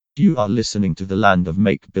You are listening to the Land of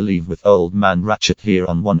Make Believe with Old Man Ratchet here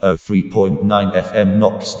on 103.9 FM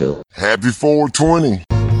Knoxville. Happy 420.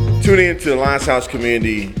 Tune in to the Lions House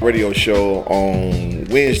Community Radio Show on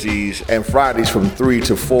Wednesdays and Fridays from 3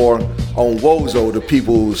 to 4 on WOZO, the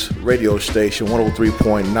People's Radio Station,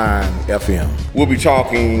 103.9 FM. We'll be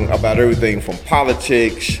talking about everything from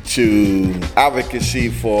politics to advocacy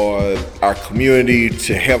for our community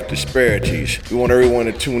to health disparities. We want everyone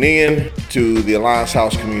to tune in to the Lions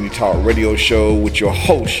House Community Talk Radio Show with your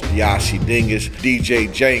host, the IC Dingus, DJ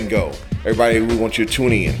Django. Everybody, we want you to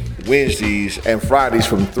tune in Wednesdays and Fridays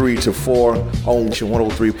from 3 to 4 on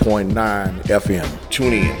 103.9 FM.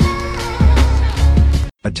 Tune in.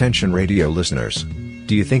 Attention radio listeners.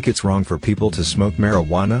 Do you think it's wrong for people to smoke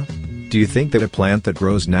marijuana? Do you think that a plant that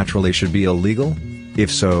grows naturally should be illegal?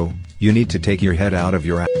 If so, you need to take your head out of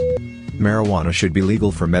your ass. Marijuana should be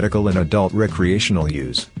legal for medical and adult recreational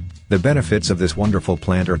use. The benefits of this wonderful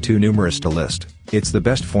plant are too numerous to list. It's the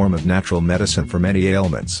best form of natural medicine for many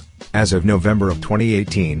ailments. As of November of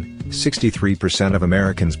 2018, 63% of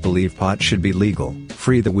Americans believe pot should be legal.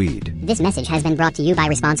 Free the weed. This message has been brought to you by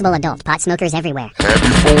responsible adult pot smokers everywhere. Happy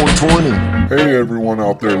 420. Hey everyone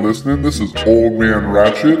out there listening, this is Old Man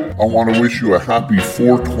Ratchet. I want to wish you a happy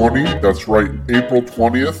 420. That's right, April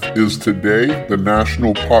 20th is today, the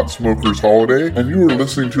National Pot Smokers Holiday, and you are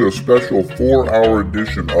listening to a special 4-hour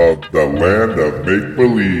edition of The Land of Make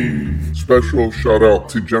Believe. Special shout out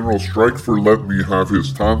to General Strike for letting me have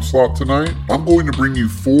his time slot tonight. I'm going to bring you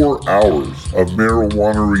 4 hours of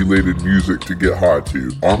marijuana related music to get high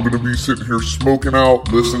to. I'm going to be sitting here smoking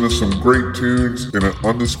out, listening to some great tunes in an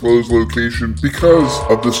undisclosed location because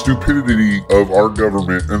of the stupidity of our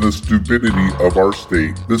government and the stupidity of our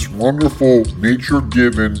state. This wonderful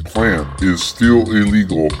nature-given plant is still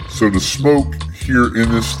illegal, so to smoke here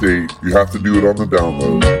in this state, you have to do it on the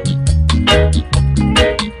download.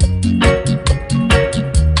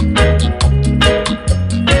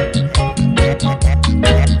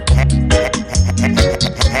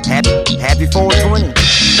 Happy 420.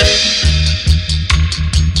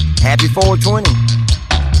 Happy 420.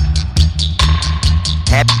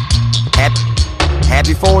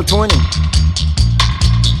 Happy 420.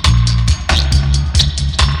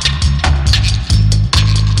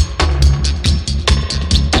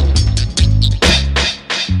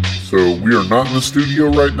 So we are not in the studio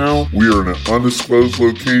right now. We are in an undisclosed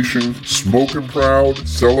location, smoking proud,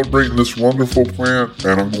 celebrating this wonderful plant,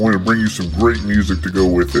 and I'm going to bring you some great music to go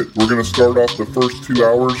with it. We're going to start off the first 2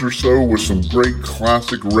 hours or so with some great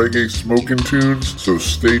classic reggae smoking tunes, so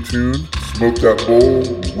stay tuned. Smoke that bowl,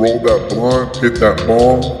 roll that blunt, hit that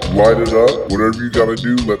bong, light it up. Whatever you got to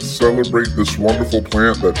do, let's celebrate this wonderful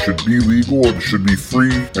plant that should be legal and should be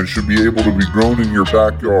free and should be able to be grown in your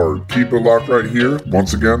backyard. Keep it locked right here.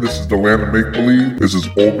 Once again, this is the Land of Make Believe. This is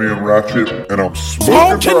Old Man Ratchet, and I'm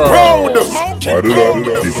smoking proud. Light it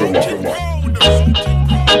up, keep it locked.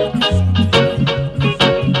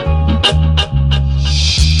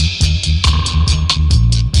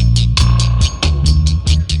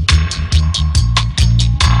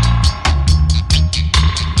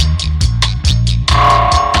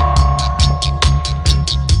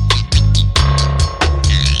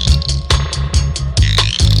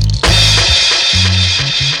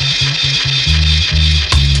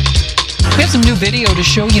 Some new video to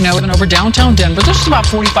show, over downtown Denver. This was about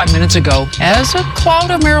 45 minutes ago. As a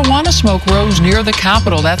cloud of marijuana smoke rose near the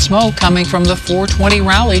Capitol, that smoke coming from the 420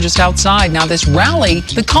 rally just outside. Now, this rally,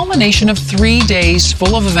 the culmination of 3 days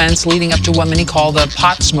full of events leading up to what many call the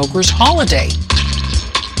pot smokers' holiday.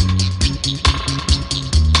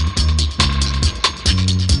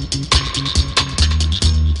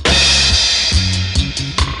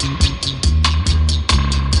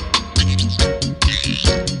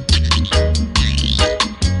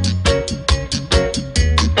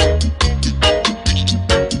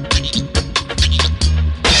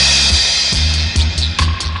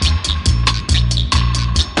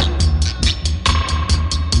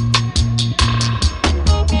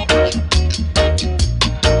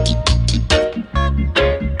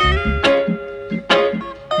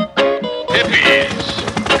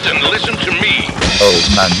 Old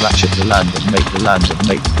Man Ratchet, the land of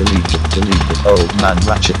make believe with Old Man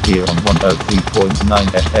Ratchet here on 103.9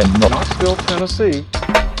 FM Knoxville, Tennessee.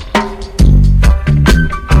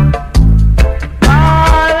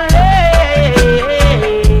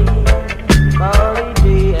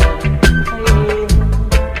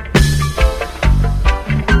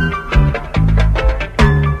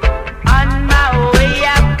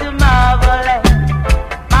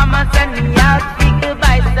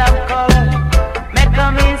 Make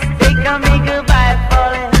a mistake, I make a bite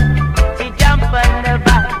falling. She jump on the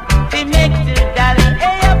back.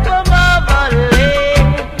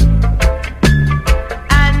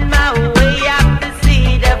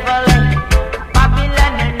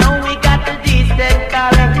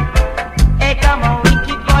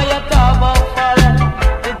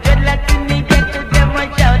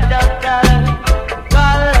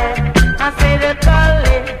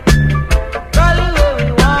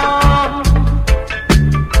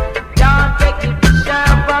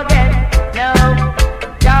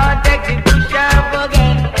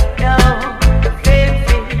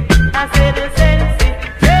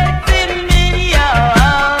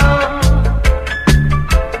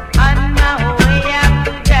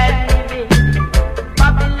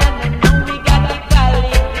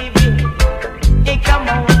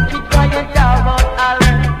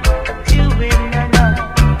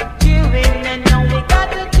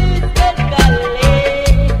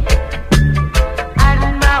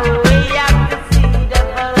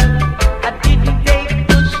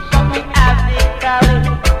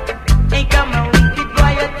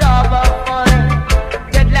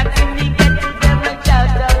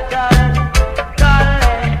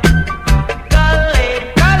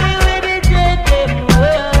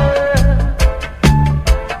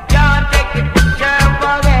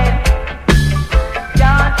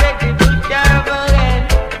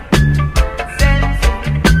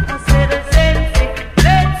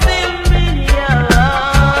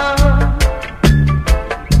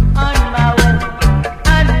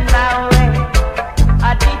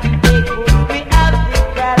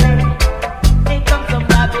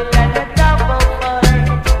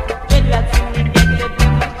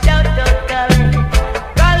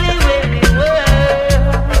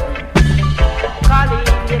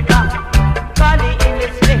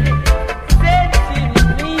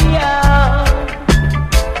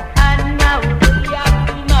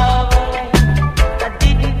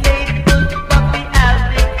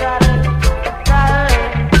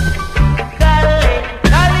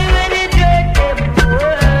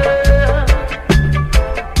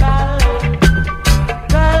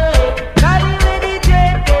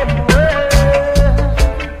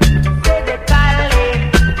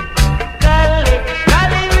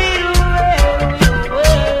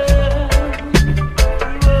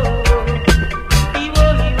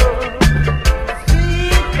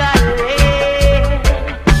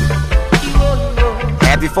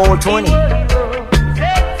 420.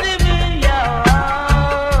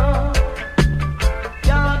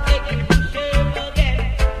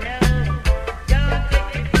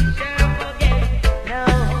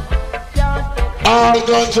 All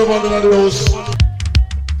ganja man in the house.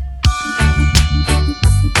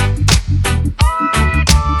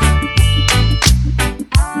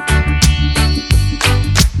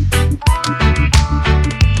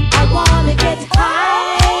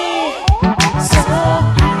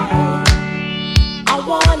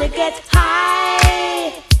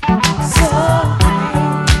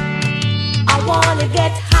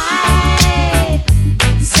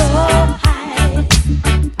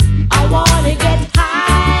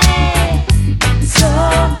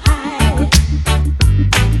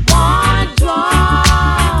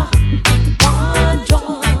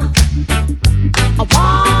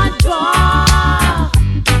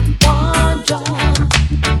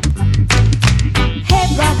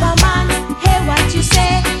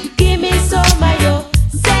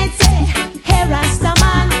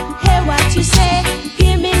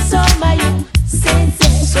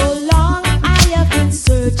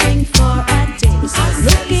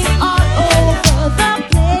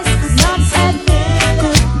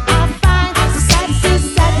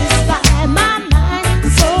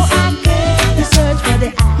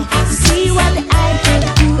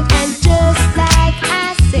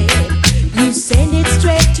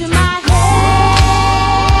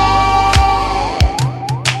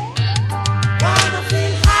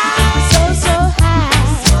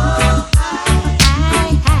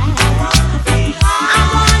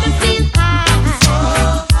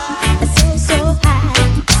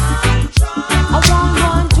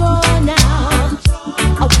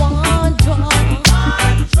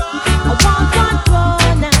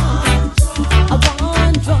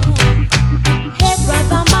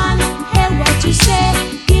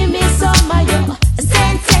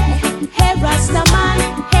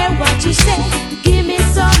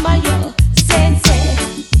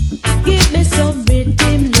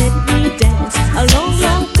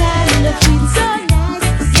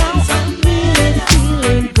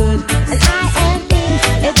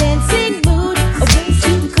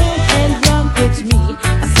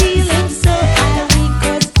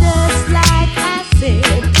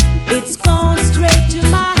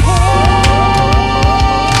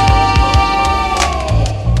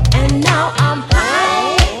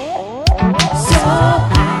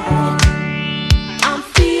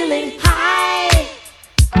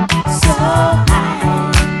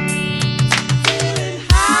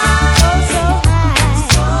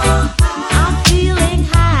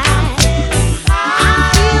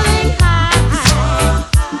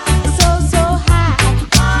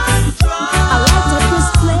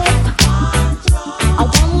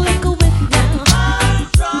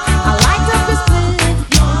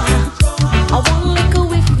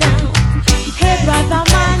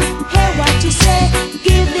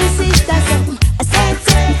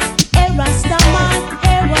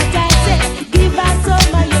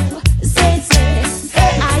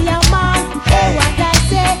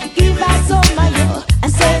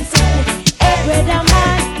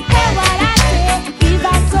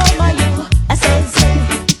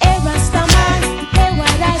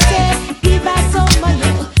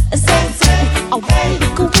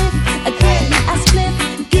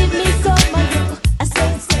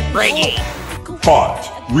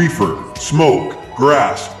 pot, reefer, smoke,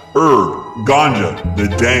 grass, herb, ganja, the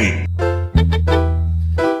dang.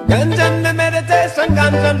 Ganja my meditation,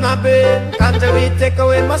 ganja my brain. Ganja we take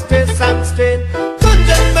away my stress and strain.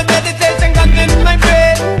 Ganja my meditation, ganja in my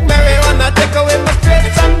brain. Marijuana take away my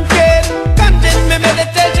stress and pain. Ganja my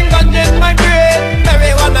meditation, ganja in my brain.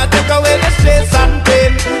 Marijuana take away the stress and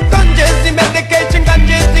pain. Ganja is the medication,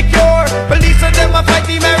 ganja is the cure. Police of them a fight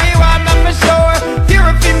the marijuana for sure.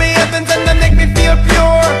 Purify me heavens and they make me feel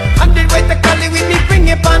pure. And the way to call it with me bring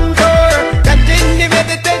it on door. Ganja in the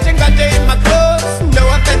meditation, ganja in my clothes. No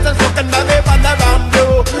offense, I'm smoking marijuana around you.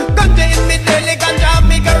 Ganja in me daily, ganja on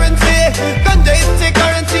me currency. Ganja is the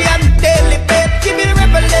currency and daily pay. Give me the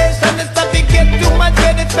revelation, it's not to get too much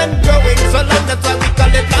head. It's been growing so long, that's why we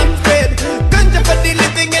call it land spread. Ganja for the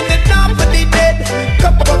living and it's not for the dead.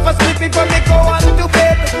 Cup up for sleep before me go on to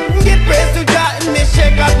bed. Get praise to God and me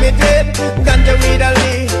shake off me dead. Ganja weed a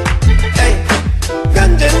lead. Hey.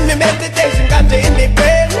 Ganja in me meditation, ganja in me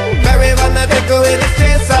brain. Marijuana take away the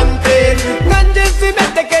stress and pain. Ganja is the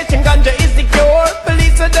medication, ganja is the cure.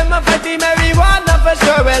 Police of them a fight the marijuana for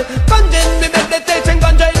sure. Well, ganja in me meditation,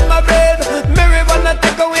 ganja in my brain. Marijuana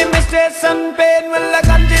take away my stress and pain. Well, the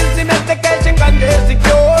ganja is the medication, ganja is the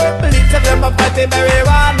cure. Police of them a fight the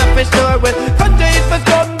marijuana for sure. Well, ganja is for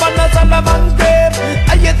sure.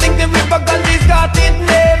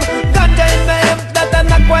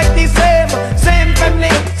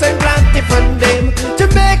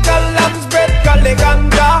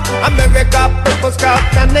 purple scarf,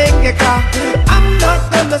 and Engeka. I'm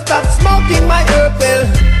not gonna stop smoking my herb.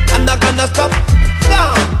 I'm not gonna stop.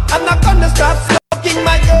 No, I'm not gonna stop smoking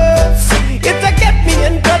my herbs. It'll get me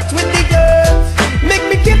in touch with the earth. Make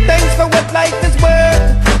me give thanks for what life is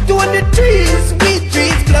worth. 200 trees, weed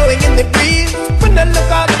trees blowing in the breeze. When I look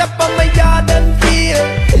out up on my yard and feel,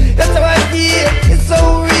 that's how I feel. It's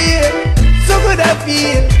so real, so good I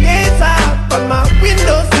feel. It's up on my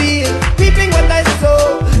windowsill, reaping what I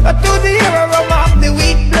sow. To the aroma of the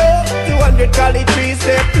wheat blow. 200 golly trees,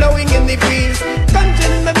 they're blowing in the breeze. Ganja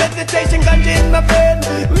in my meditation, ganja in my brain.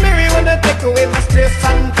 Marijuana take away my stress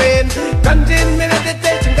and pain. Ganja in my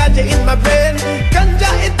meditation, ganja in my brain. Ganja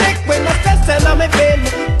it take away my stress and I'm a pain.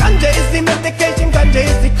 Ganja is the medication, ganja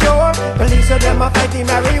is the cure. Police of them are fighting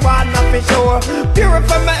marijuana for sure.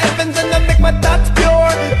 Purify my heavens and I make my thoughts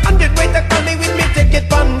pure. 100 weight of collie with me, take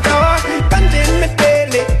it on door. Ganja in my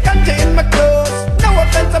daily, ganja in my clothes. No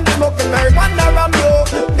offense, I'm smoking marijuana around you.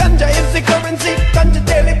 Ganja is the currency, ganja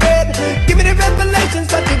daily bread. Give me the revelations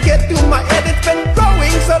that you get to my head. It's been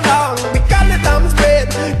growing so long, we call it arms bread.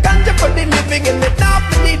 Ganja for the living and it not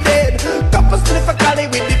for the dead. Couple sniff a collie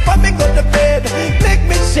with it before me go to bed. Make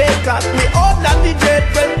me shake, cause me all not the dread.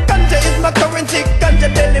 Well, ganja is my currency,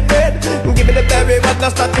 ganja daily bread. Give me the berry, what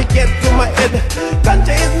not start to get to my head.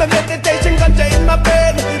 Ganja is my meditation, ganja in my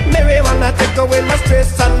bed. Marijuana take away my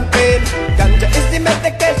stress and pain. Ganja is the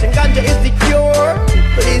medication, ganja is the cure.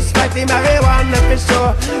 Please fight the marijuana for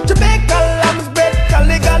sure. Jamaica lamb's bread,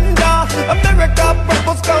 Cali ganja. America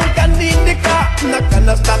purple skunk and indica. I'm not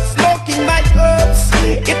gonna stop smoking my herbs.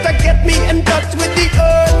 It'll get me in touch with the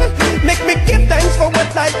earth. Make me give thanks for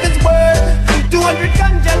what life is worth. 200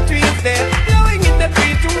 ganja trees there, blowing in the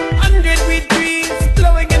breeze. 200 weed trees,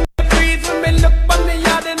 blowing in the breeze. When me look on the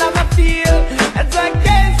yard and I'm a feel, as I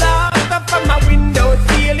gaze out from my window,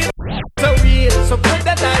 feel it so real, so good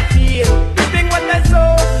that I feel. Living what I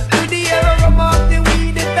sow, through the aroma of the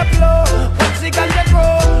weed in the flow. Watch the ganja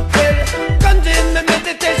grow. Well, ganja in my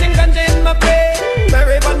meditation, ganja in my brain.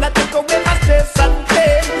 Marijuana take away my stress and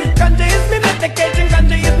pain. Ganja is my medication,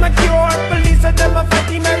 ganja is my cure. Police and them are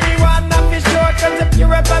fighting marijuana for sure. Ganja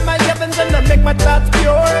purify my heavens and I make my thoughts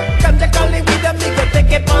pure. Ganja calling with them, me go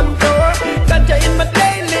take it on tour. Ganja in my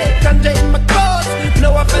daily, ganja in my clothes.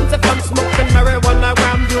 No offense if I'm smoking marijuana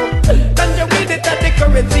around you. Ganja weed it at the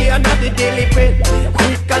currency and not the daily bread.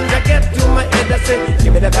 Sweet ganja get to my head, I say,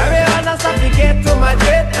 give me the marijuana stuff to get to my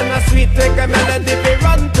head. And a sweet reggae melody be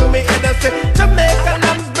run to me head, I say, Jamaica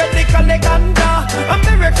lamb's bread, they call it ganja.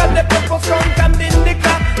 America the purple skunk and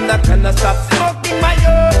indica. Not gonna stop smoking my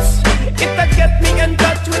herbs. It'll get me in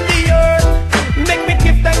touch with the earth. Make me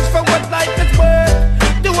give thanks for what life is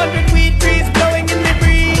worth. 200 weed trees blowing in the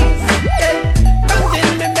breeze. Yeah. Ganja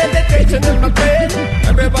in me meditation in my brain.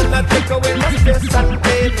 Everyone that take away my stress and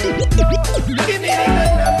pain. Give me the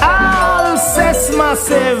good. All says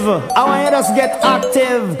massive. I want you to just get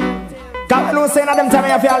active. Cause no saying at them time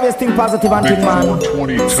you have to always think positive and think, man.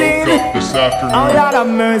 See? Oh, Lord have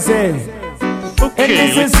mercy. And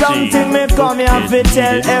this is something me come here to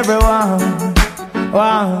tell everyone.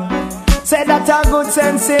 Wow. Say that a good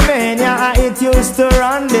sense in mania, it used to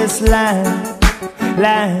run this land.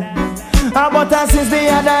 But since the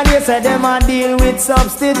other day, say them a deal with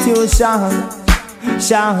substitution.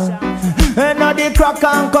 And now the crack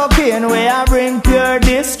and cocaine where I bring pure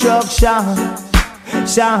destruction.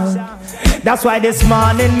 That's why this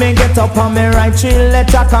morning me get up and me write 3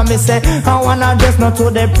 letter. Cause me say I wanna address not to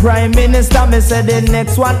the Prime Minister. Me say the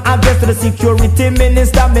next one address to the Security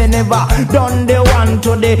Minister. Me never done the one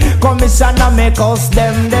to the Commissioner. Make us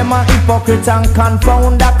them a hypocrite and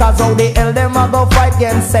confounder. Cause how the hell them a go fight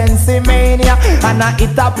against sensimania. And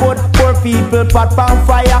it a put poor people pot on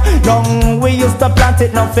fire. Down we used to plant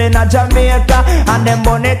it nothing in Jamaica. And them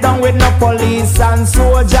burn it down with no police and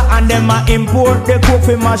soldier. And them a import the cook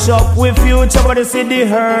fi mash up with future. But you see the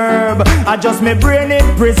herb, I just me brain it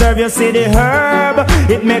preserve. You see the herb,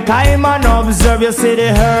 it make I man observe. You see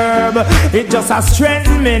the herb, it just a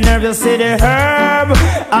strengthen me nerve. You see the herb,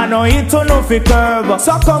 I know it to no fi curb.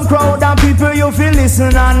 So come crowd and people you feel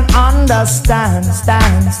listen and understand.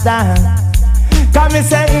 Cause me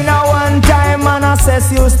say in a one time man assess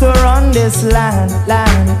used to run this land.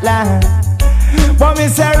 But me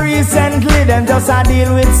say recently them just a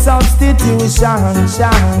deal with substitution.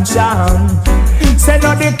 Say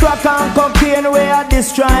no the crack and cocaine where I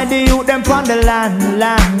destroy the youth them pon the land.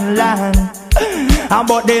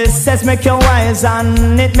 But this says make you wise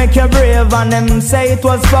and it make you brave. And them say it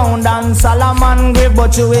was found on Solomon grave.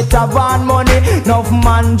 But you it have on money, enough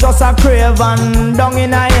man just a crave. And down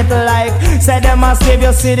in a it like say them a slave,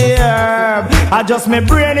 you see the herb. I just me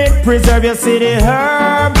brain it preserve, you see the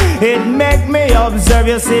herb. It make me observe,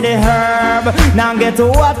 you see the herb. Now get to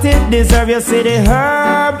what it deserve, you see the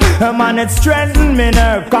herb. Man it strengthen me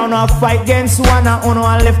nerve. Can't I fight against one and uno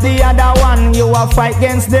and left the other one. You a fight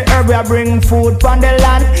against the herb, we bring food from the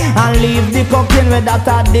land and leave the cooking with that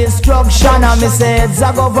a destruction. And me say it's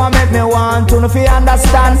a government me want to know if you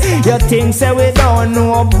understand. You think say we don't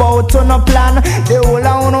know about to no plan. The whole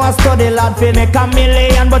of uno a study lad fi make a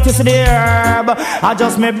million. But you see the herb, I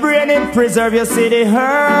just me brain it preserve, you see the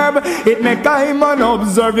herb. It make a man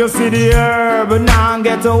observe, you see the herb. Now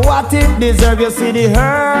get to what it deserve, you see the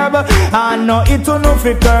herb. And no it to no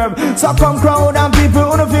fi curb. So come crowd and people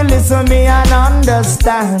who no fi listen me and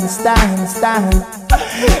understand, stand.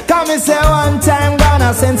 Come me say one time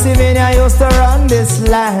Ghana, Pennsylvania used to run this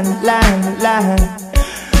land.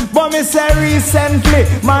 But me say recently,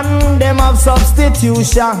 man, them have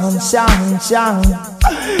substitution, shan.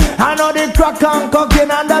 I know the crack and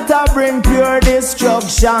cocaine and that a bring pure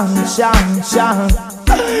destruction, shan.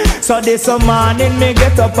 So this morning me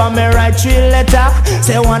get up and me write 3 letters.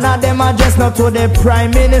 Say one of them address not to the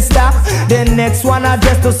Prime Minister. The next one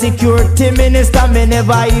address to Security Minister. Me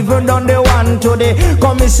never even done the one to the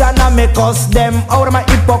Commissioner. Me cuss them out of my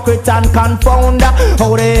hypocrite and confounder.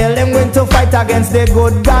 How the hell them going to fight against the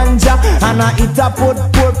good ganja? And I eat a put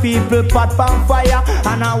poor people pot on fire.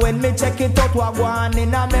 And when me check it out, what go on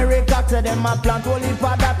in America, to them a plant only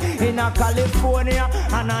for that in a California.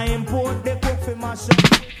 And I import the cook for my shop.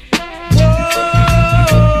 Whoa,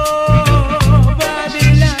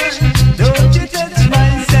 Babylon, don't you touch my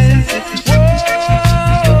senses. Whoa,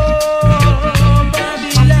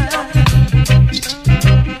 Babylon.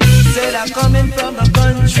 Said I'm coming from a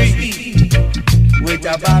country with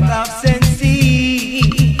a bag of sense.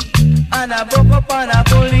 And I broke up on a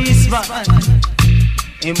policeman.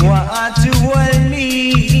 Him want to hold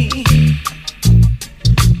me.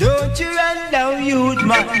 Don't you run down, youth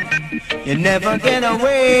man. You never get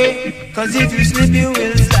away. Cause if you slip you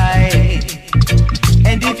will slide.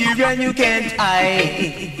 And if you run you can't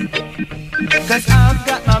hide. Cause I've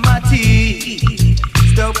got my matty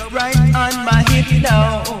stuck right on my hip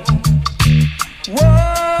now. Whoa,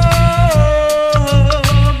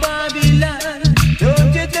 Babylon,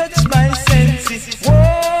 don't you touch my senses. Whoa,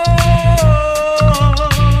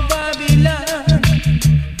 Babylon.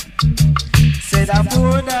 Said I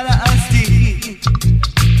 $4 a stick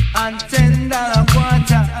and $10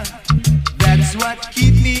 quarter. That's what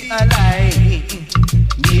keep me alive.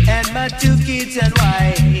 Me and my 2 kids and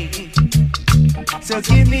wife. So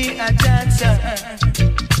give me a chance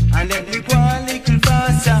and let me go a little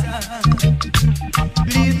faster.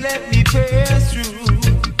 Please let me pass through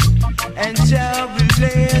and Jah will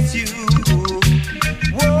bless you.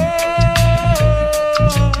 Whoa,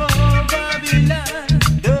 Babylon,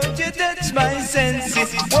 don't you touch my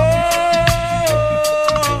senses. Whoa,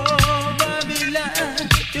 Babylon,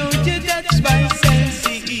 don't you touch my senses.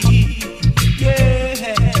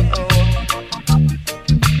 Yeah,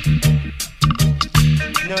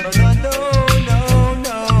 no.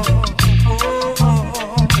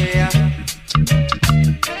 Oh, yeah.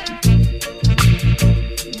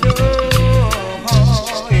 No,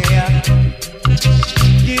 yeah.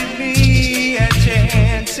 Give me a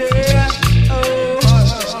chance, yeah. Oh,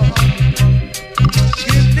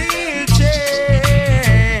 give me a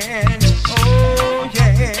chance. Oh,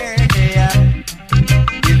 yeah.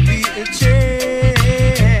 Give me a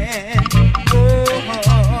chance. Oh,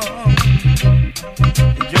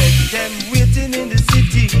 dread them waiting in the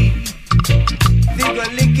city. They go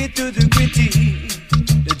link it to the gritty.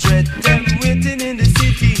 The dread them waiting in the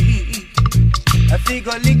city. I think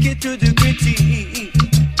I'll link it to the gritty.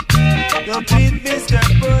 Don't please, Mr.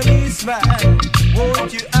 Policeman,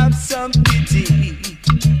 won't you have some pity?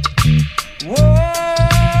 Whoa,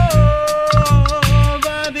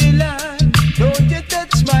 Babylon, don't you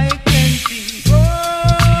touch my candy. Whoa,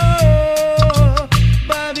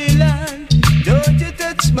 Babylon, don't you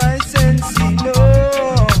touch my sense. No.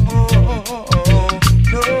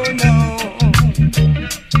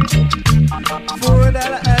 $4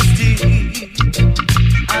 a stick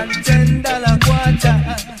and $10 quarter.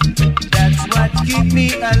 That's what keep me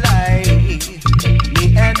alive.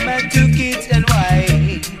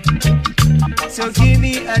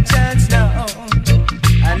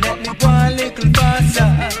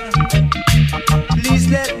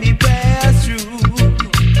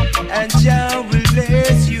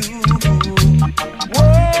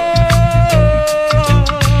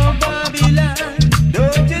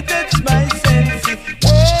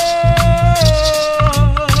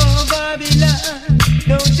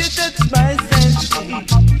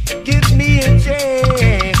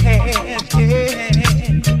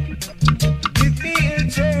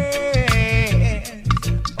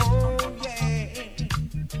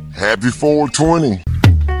 Happy 420.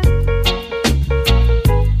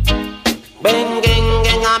 Bang gang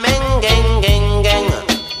gang a bang gang gang gang.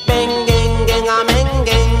 Bang gang gang a bang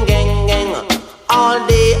gang gang gang. All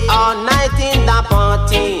day, all night in the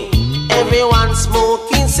party. Everyone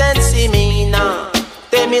smoking sensimina.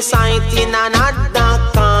 Tell me sight in another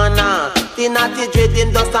corner. The natty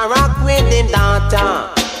dreading dust a rock with him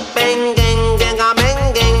daughter. Bang gang gang a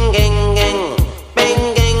bang gang gang gang.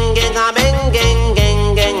 Bang gang gang a bang gang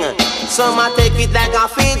gang gang. Some a take it like a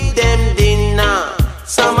feed them dinner.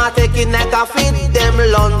 Some a take it like a feed them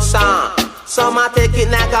lunch. Some a take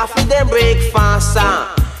it like a feed them breakfast.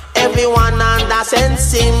 Everyone under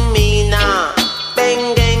sensimina.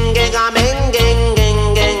 Bang gang gang a bang gang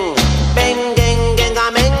gang gang. Bang gang gang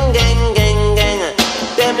a bang gang gang gang.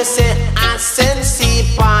 Them say a sensi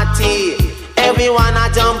party. Everyone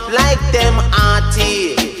a jump like them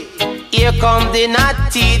arty. Here come the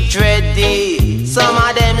natty dready. Some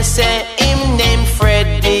of them say him name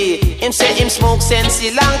Freddy. Him say him smoke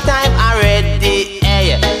sensi long time already.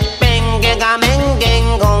 Hey, bang gang a bang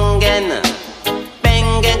gang gong gen.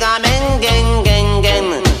 Bang gang a bang gang gang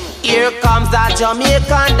gang. Here comes that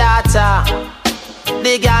Jamaican daughter.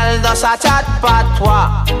 The girl does a chat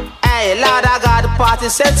patois. Hey, Lord of God, party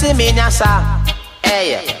sensi minyasa.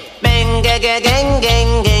 Hey, bang gang gang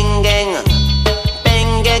gang gang gang.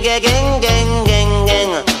 Bang gang gang gang gang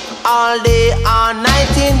gang. All day, all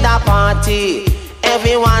night in the party.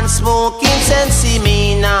 Everyone smoking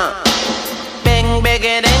sensimina. Bang bang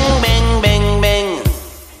bang bang bang bang.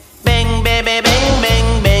 Bang baby bang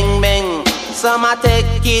bang bang bang. Some a take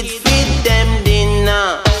it, feed them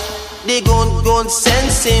dinner. The good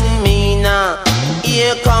sensimina.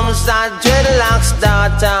 Here comes that dreadlocks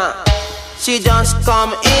daughter. She just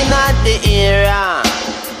come in at the era.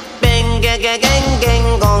 Bang gang gang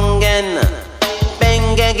gang gong gen.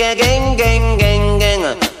 Bang gang gang gang gang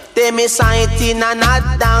gang. They me sight in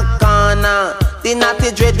another corner. The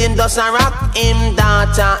natty dreading does a rock him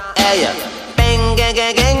daughter. Hey, bang gang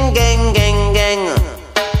gang gang gang gang gang.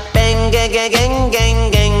 Bang gang gang gang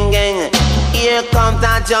gang gang gang. Here comes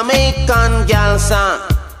that Jamaican girl son.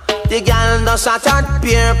 The girl does a chat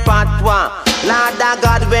pure patois. Lord of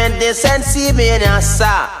God when they sensi me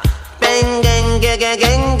nasa. Bang gang gang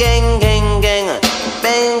gang gang gang gang.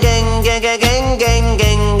 Bang gang gang gang gang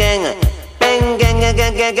gang gang. Bang gang gang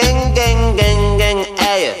gang gang gang gang gang.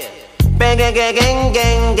 Hey, bang gang gang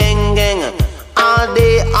gang gang gang. All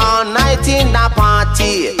day, all night in the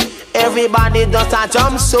party. Everybody does a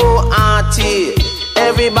jump so arty.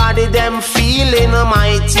 Everybody them feeling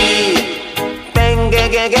mighty. Bang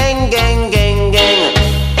gang gang gang gang gang gang.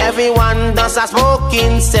 Everyone does a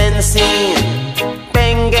smoking sensi.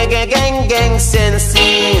 Bang gang gang gang gang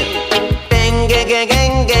sensi. Bang gang gang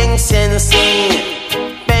gang gang sensi.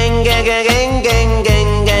 Bang gang gang gang gang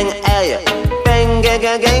gang gang. Hey, bang gang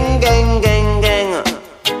gang gang gang gang gang.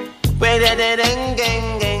 Bang gang gang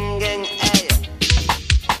gang gang gang. Hey.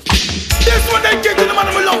 This one they get to the man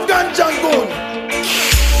who love ganja and gun.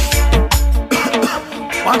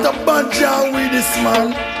 Want a bunch of with this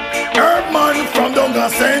man. Herb man from Dunga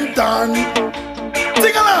Sentan.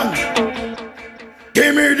 Sing along.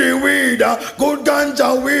 Give me the weed, good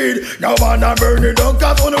ganja weed. Now wanna burn it down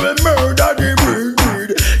cause wanna will murder the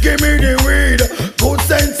weed. Give me the weed, good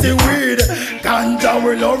sensey weed. Ganja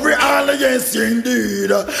will love it all, yes indeed.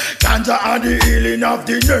 Ganja are the healing of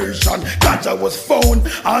the nation. Ganja was found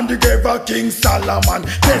on the grave of King Solomon.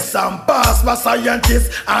 Test and pass by scientists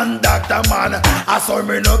and Dr. Man. I saw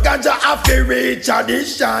me no ganja after reach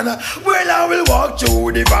addition. Well I will walk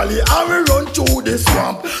through the valley, I will run through the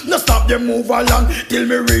swamp. No stop them move along till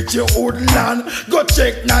me reach your old land. Go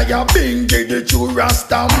check now your bingy the true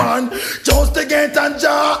Rasta man. Just to get a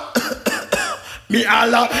jar. Me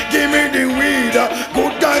Allah, give me the weed,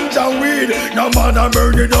 good ganja weed. No matter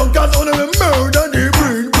burn it down, cause only me murder the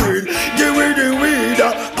breed. Give me the weed,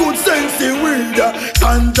 good sensey weed.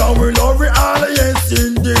 Ganja will love it all, yes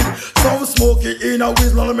indeed. Some smoke it in a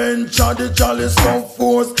whistle, no mention the chalice come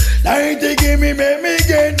force. 90 give me, make me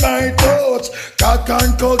get my touch. Crack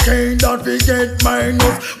and cocaine, don't forget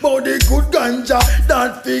minus. But the good ganja,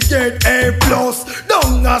 don't forget A+.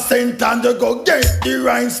 Don't a cent and you go get the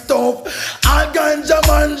right stuff. All ganja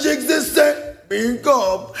man jigs the set. Big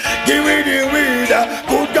up, give me the weed,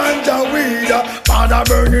 good ganja weed. Father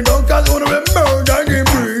burn it down cause one of them murder the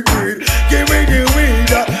breed. Give me the weed,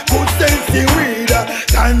 good sensey weed.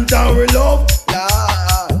 Ganja we love,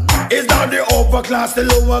 it's not the upper class, the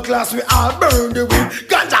lower class, we all burn the weed.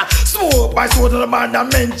 Ganja, smoke by smoke to the man that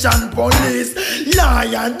mention police.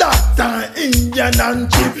 Lion, doctor, Indian and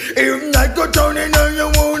chief. If not go turn in and you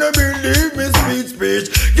wanna believe me, speech.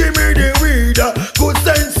 Give me the weed, good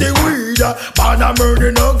sensey weed. Man a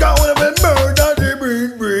murder no got wanna be murder the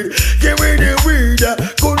breed. Give me the weed,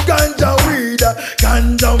 good ganja weed.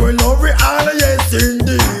 Ganja will love it all, yes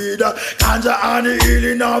indeed. Ganja and the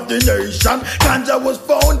healing of the nation. Ganja was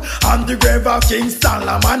found on the grave of King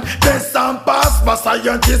Solomon. Test and pass by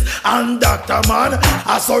scientists and doctor man.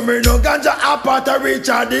 I saw me no ganja a part of rich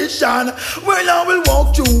tradition. Well I will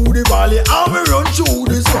walk through the valley, I will run through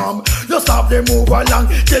the swamp. Just have them move along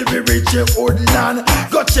till we reach the woodland.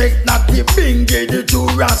 Go check not the bingy, the two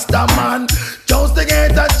Rasta man. Just to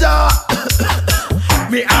get a job.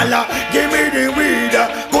 Me Allah, give me the weed,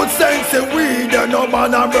 good sense of weed. No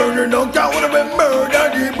man a murder, no count when we murder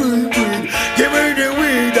the breed. Give me the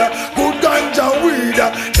weed, good ganja weed.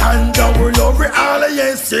 Ganja we love it all,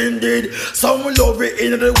 yes indeed. Some love it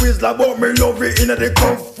in the whistler, but me love it in the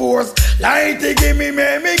cuff force. Lighty give me,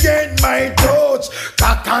 make me get my touch.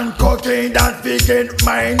 Crack and cocaine, that fi get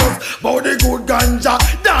minus. But the good ganja,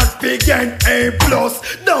 that fi get A plus.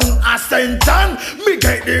 Down a centan, me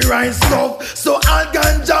get the right stuff. So all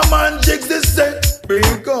ganja man jigs the set,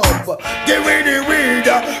 big up. Give me the weed,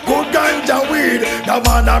 good ganja weed. The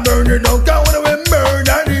man a murder, no count when we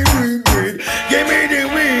murder the weed. Give me the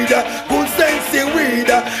weed, good sensey weed.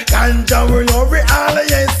 Ganja will love it all,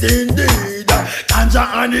 yes indeed. Ganja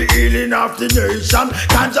and the healing of the nation.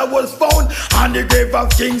 Ganja was found on the grave of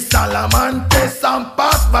King Solomon. Test and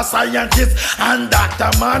pass by scientists and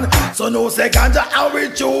doctor man. So no say ganja I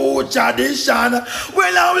will true tradition.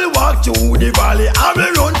 Well I will walk through the valley, I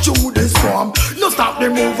will run through the swamp. No stop me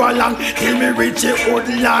move along till me reach the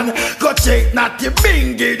woodland. Go check not the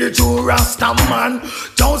bingy, the true Rasta man.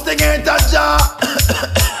 Don't stay get a job.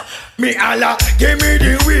 Me Allah, give me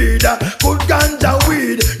the weed, good ganja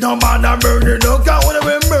weed. No man a murder, no count when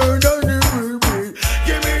we murder the weed.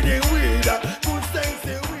 Give me the weed, good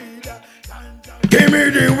sensey weed. Give me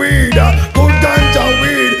the weed, good ganja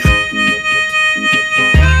weed.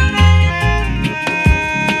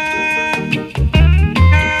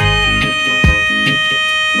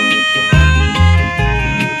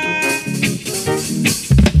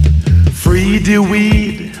 Free the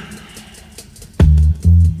weed.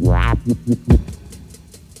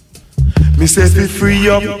 Me say fi free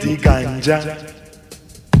up the ganja.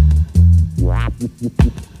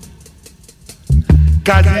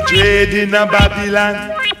 Cause the trade in a Babylon.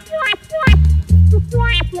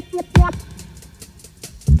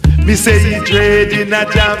 Me say the trade in a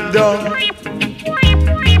jam down.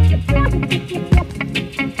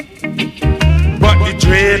 But the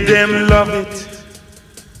trade them love it.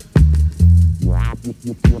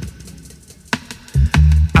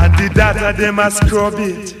 And the data them a scrub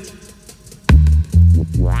it.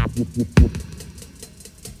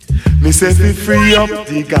 Me say fi free up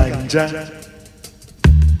the ganja.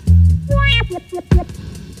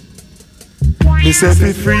 Me say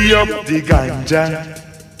fi free up the ganja.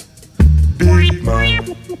 Big man.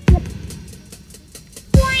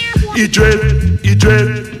 He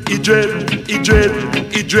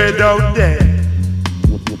dread out there.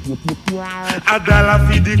 A dollar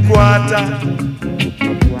for the quarter.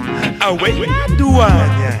 Away do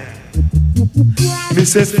one, yeah. Me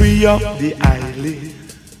say free up the island.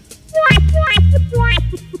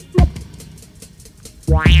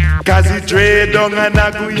 Cause he trade on a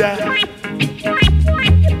Naguya.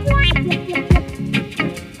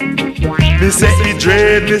 Me say he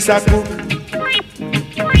trade, me say cook.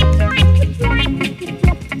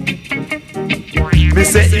 Me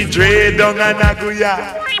say he trade on a Naguya.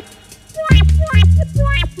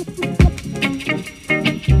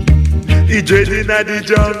 He trade in the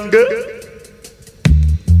jungle.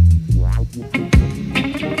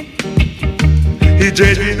 He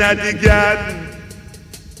trade in the garden.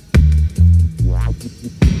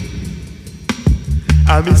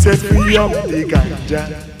 And me say free up the ganja.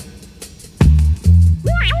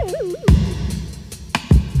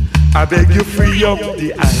 I beg you free up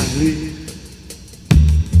the island.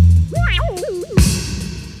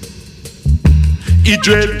 He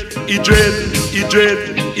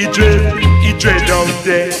dread out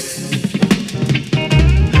there.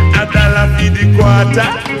 A dollar for the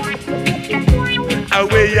quarter.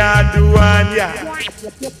 Away ya do one ya.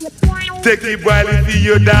 Take the boy for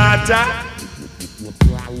your daughter.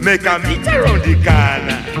 Make a meet around the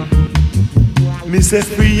corner. Me say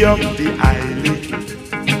free up the island.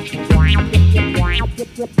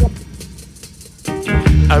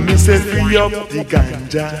 And me say free up the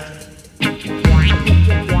ganja.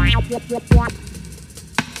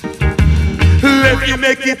 Let me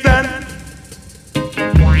make it on.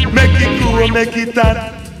 Make it grow, make it on.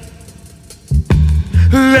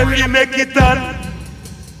 Let me make it on.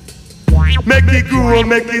 Make it grow,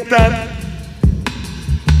 make it on.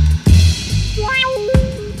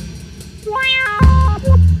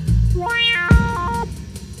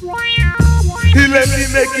 let me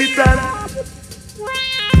make it on.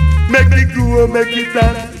 Make it grow, make it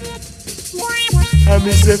on. And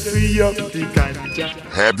me say free up the ganja.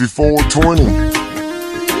 Happy 420.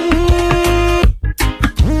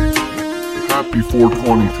 Happy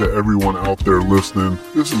 420 to everyone out there listening.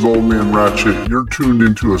 This is Old Man Ratchet. You're tuned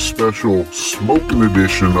into a special smoking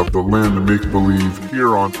edition of the Land of Make Believe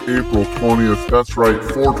here on April 20th. That's right,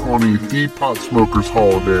 420, the Pot Smokers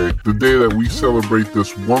Holiday, the day that we celebrate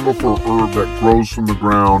this wonderful herb that grows from the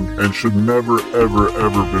ground and should never, ever,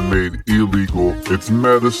 ever been made illegal. It's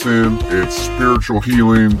medicine, it's spiritual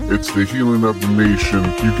healing, it's the healing of the nation.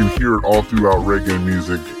 You can hear it all throughout reggae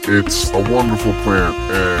music. It's a wonderful plant,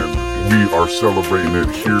 and we are celebrating it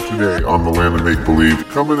here today on the Land of Make Believe.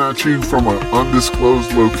 Coming at you from an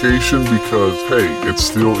undisclosed location because, hey, it's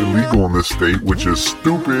still illegal in this state, which is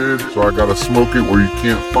stupid. So I gotta smoke it where you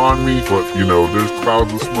can't find me. But, you know, there's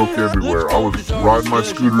clouds of smoke everywhere. I was riding my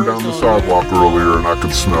scooter down the sidewalk earlier and I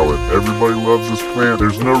could smell it. Everybody loves this plant.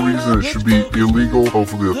 There's no reason it should be illegal.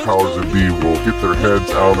 Hopefully the powers that be will get their heads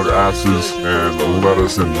out of their asses and let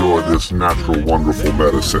us enjoy this natural, wonderful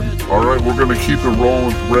medicine. Alright, we're gonna keep it rolling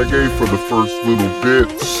with reggae for the first little bit.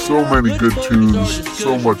 So many good tunes,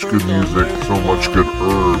 so much good music, so much good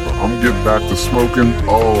herb. I'm getting back to smoking.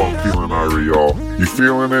 Oh, I'm feeling irie, y'all. You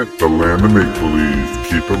feeling it? The Land of Make Believe.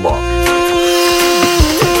 Keep it locked.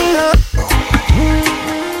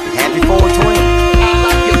 Happy 420.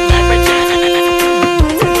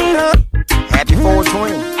 Happy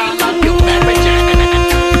 420.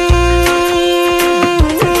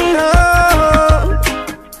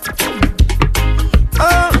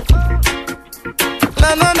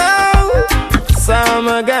 I'm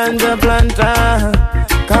a ganja planter,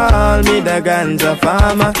 call me the ganja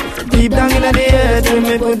farmer. Deep down in the earth, we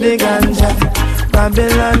me put the ganja.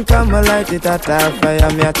 Babylon come and light it at a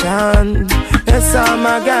fire, me a chant. Yes, I'm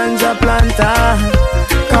a ganja planter,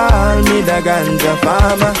 call me the ganja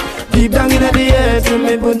farmer. Deep down in the earth, we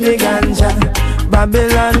me put the ganja.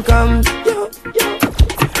 Babylon come, yo,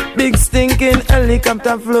 yo. Big stinking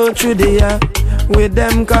helicopter flow through the air. With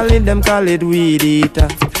them call it weed eater.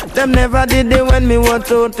 Them never did it when me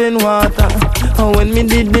was out in water, or when me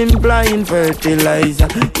did implying fertilizer.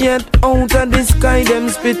 Yet out of the sky them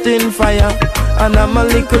spitting fire, and I'm a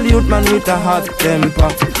little youth man with a hot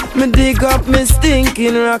temper. Me dig up me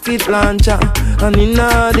stinking rocket launcher, and in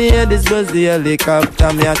the air this was the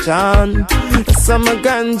helicopter me a chant. Some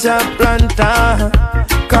ganja planter,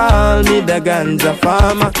 call me the ganja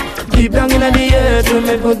farmer. Deep down in the earth we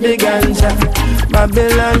me put the ganja.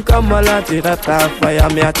 Babylon come a lot it at a fire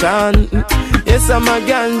me a chant. Yes, I'm a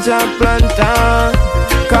ganja planter,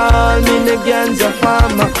 call me the ganja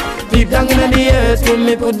farmer. Deep down in the earth when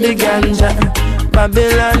me put the ganja.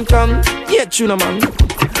 Babylon come, yeah, tuna man.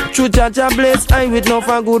 True Jaja bless I with no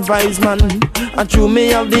for good vibes man. And true me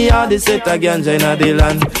have the hardest set a ganja in the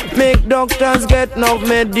land. Make doctors get no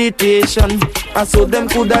meditation, and so them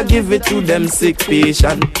coulda give it to them sick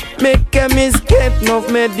patient. Make chemists get no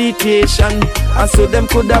meditation, and so them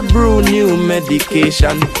coulda brew new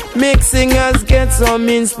medication. Make singers get some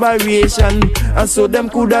inspiration, and so them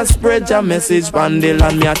coulda spread your message pan the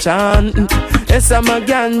land me a chant. Yes, I'm a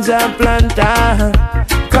ganja planter,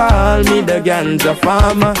 call me the ganja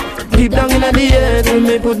farmer. Deep down in the earth we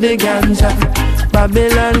me put the ganja.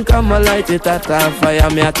 Babylon come a light it at a fire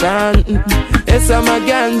me a chant. Yes, I'm a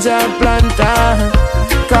ganja planter,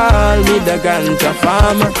 call me the ganja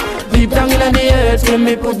farmer. Deep down in the earth when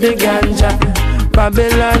me put the ganja.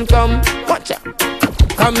 Babylon come, watch out.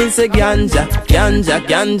 Come and say ganja, ganja,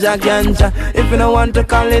 ganja, ganja. If you don't want to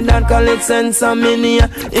call it that, call it sensimania.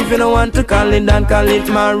 If you don't want to call it that, call it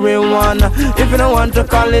marijuana. If you don't want to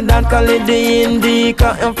call it that, call it the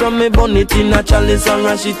indica. And from me bonnet in a chalice and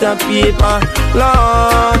rush it a paper.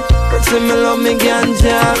 Lord, say me love me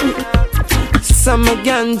ganja. Some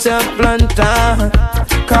ganja planter,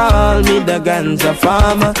 call me the ganja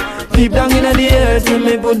farmer. Deep down in the earth when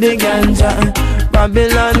me put the ganja.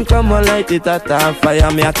 Babylon come and light it at a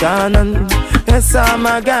fire me a cannon. Yes, I'm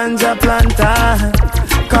a ganja planter,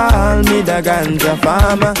 call me the ganja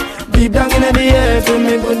farmer. Deep down in the earth when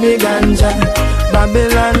me put the ganja.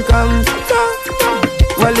 Babylon come,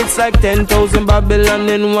 well it's like 10,000 Babylon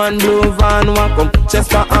in one blue van. Welcome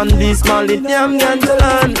Chester on this small damn ganja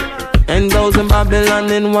land. 10,000 Babylon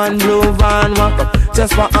in one blue van. Welcome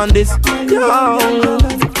Chester on this young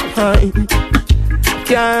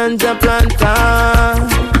ganja planter,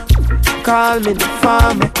 call me the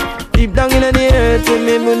farmer. Deep down in the earth with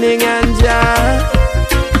me put the ganja.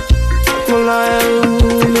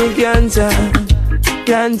 Me ganja,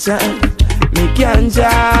 ganja, me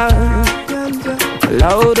ganja.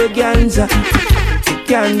 Loud the ganja,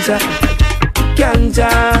 ganja, ganja.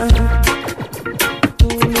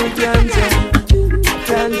 Ganja, ganja,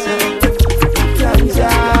 ganja,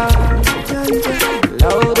 ganja.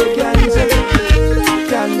 Load the ganja,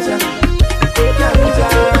 ganja,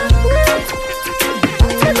 ganja.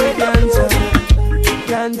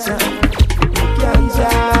 Ganja, ganja, ganja,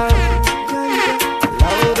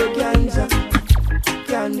 load the ganja,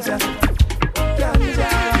 ganja, ganja.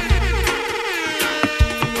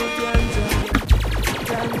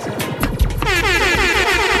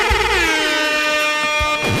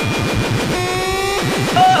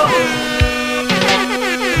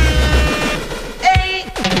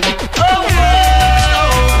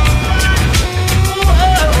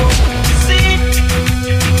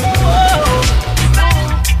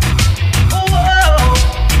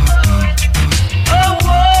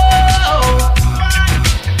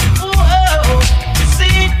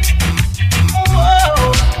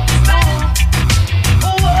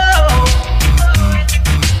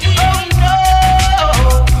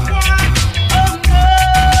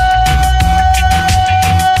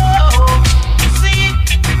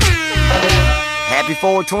 Happy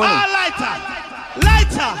 420. Lighter,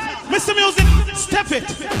 lighter, Mr. Music, step it.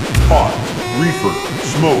 Pot, reefer,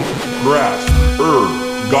 smoke, grass, herb,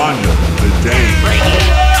 ganja, the dang.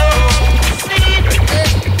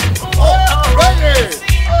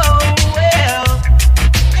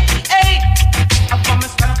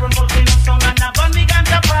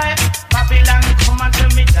 Babylon, come and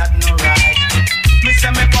tell me that no right. Me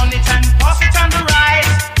say me burn it and pass it on the right.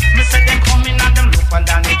 Me say them coming and them look and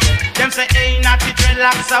down it. Them say ain't not the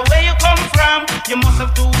dreadlocks, where you come from? You must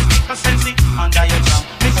have two stickers sensi under your tongue.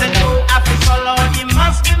 Me say no, after follow, he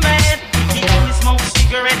must be mad. He only smokes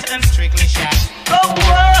cigarettes and strictly shots. Oh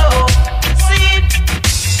whoa, see,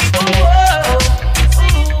 oh whoa,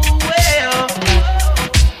 ooh well,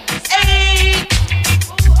 hey,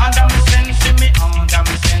 under me sense, me under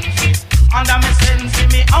me sense, under me sense,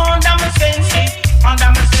 me under me sense, under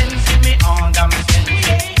me sense, me under me sense,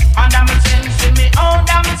 under me sense, me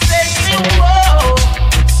under me sense. Whoa,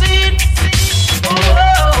 see,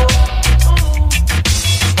 whoa,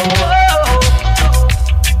 whoa,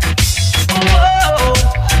 whoa,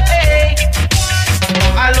 hey.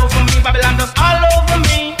 All over me, Babylon does all over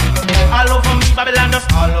me. All over me, Babylon does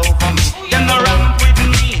all over me. Them no ramp with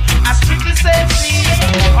me, I strictly say free.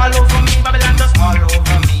 All over me, Babylon does all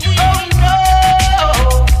over me. Oh no,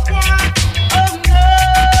 oh no.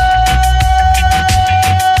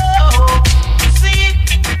 See,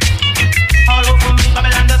 all over me,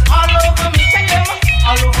 Babylon does all over me.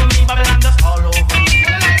 All over me, Babylon does all over me.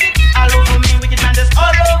 All over me, wicked man does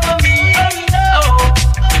all over me. Oh no,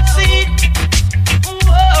 see,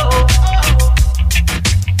 whoa.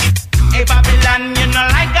 Hey Babylon, you know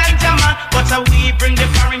like ganja man, but we bring the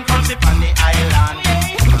foreign currency on the island.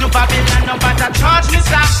 To Babylon, no bother charge me,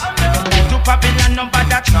 sir. To Babylon, no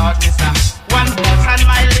bother charge me, sir. One pulse and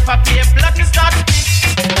my lip a pay blood me start speak.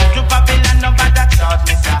 To Babylon, no bother charge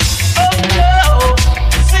me, sir. Oh no,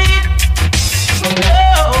 see,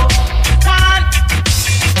 no, one.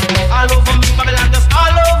 All over me, Babylon does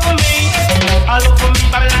all over me. All over me,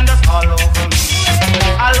 Babylon does all over me.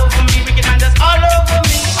 All over me, wicked man does all over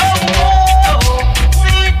me. Oh whoa,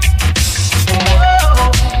 see, whoa,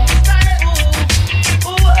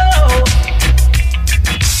 whoa.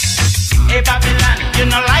 Hey Babylon, you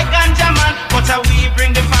know like ganja man, but we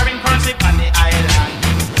bring the foreign currency on the island.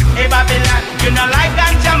 Hey Babylon, you know like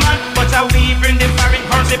ganja man, but we bring the foreign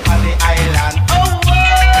currency on the island. Oh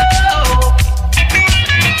whoa,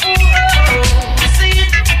 whoa, see.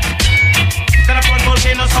 Set up one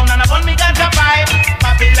volcano sound and I burn me ganja pipe.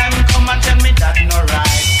 Babylon come and tell me that no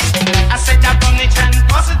right. I said that burn it and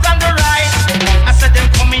pass it on the right. I said them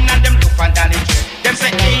come in and them look and down it. Them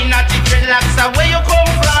say ain't not the dreadlocks, where you come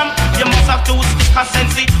from? You must have two stickers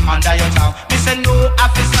sensi under your tongue. Me say no,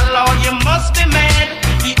 officer law, you must be mad.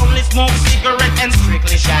 He only smokes cigarette and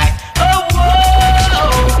strictly shag. Oh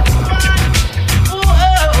whoa,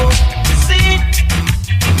 whoa, see,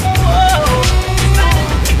 whoa,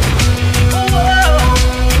 whoa.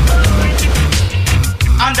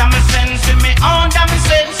 Under me sense, me under me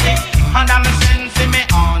sense, under me sense, me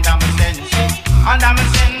under me sense, under me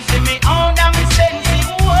sense, me under me sense.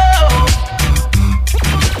 Whoa,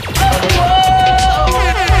 oh, whoa.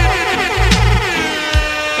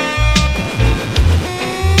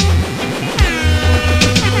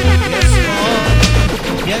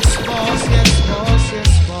 Yes, boss, yes, boss,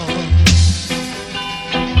 yes, boss.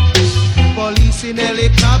 Police in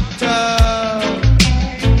helicopter,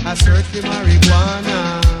 I search for marijuana.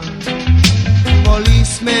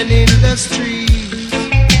 Policemen in the streets,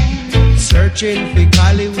 searching for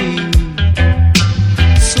Cali weed.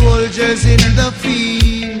 soldiers in the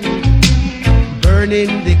field,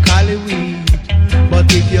 burning the cali weed. But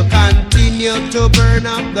if you continue to burn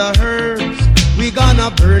up the herbs, we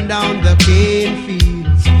gonna burn down the cane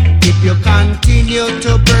fields. If you continue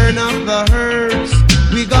to burn up the herbs,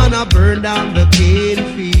 we gonna burn down the cane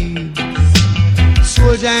fields.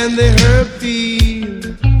 Soldier in the herb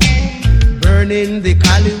field, burning the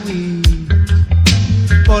cali weed.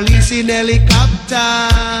 Police in helicopter,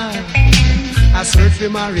 I search for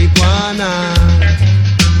marijuana.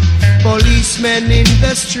 Policemen in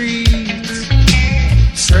the streets,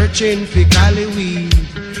 searching for cali weed.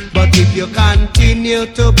 But if you continue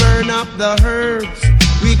to burn up the herbs,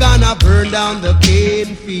 we gonna burn down the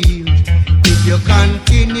cane field. If you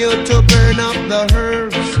continue to burn up the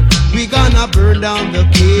herbs, we gonna burn down the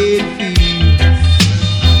cane field.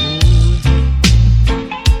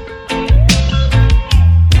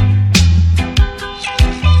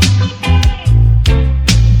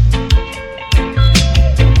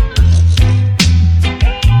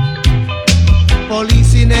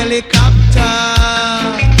 Police in helicopter,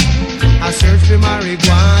 I search for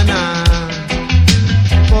marijuana.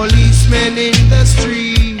 Policemen in the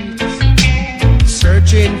streets,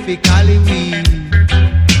 searching for cali weed.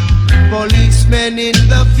 Policemen in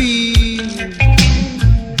the field,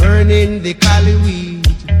 burning the cali weed.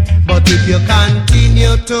 But if you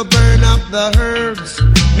continue to burn up the herbs,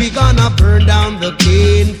 we gonna burn down the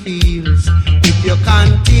cane fields. If you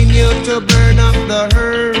continue to burn up the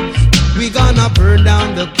herbs, we gonna burn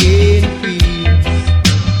down the cane fields.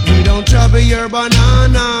 We don't trouble your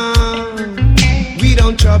banana, we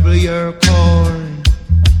don't trouble your corn,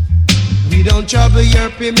 we don't trouble your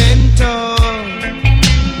pimento,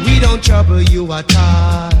 we don't trouble you at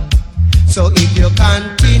all. So if you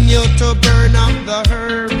continue to burn up the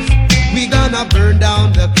herbs, we gonna burn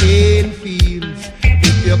down the cane fields.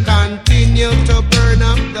 If you continue to burn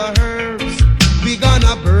up the herbs, we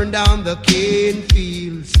gonna burn down the cane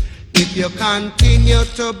fields. If you continue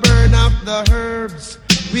to burn up the herbs,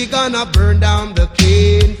 we gonna burn down the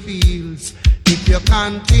cane fields. If you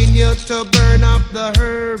continue to burn up the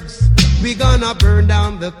herbs, we gonna burn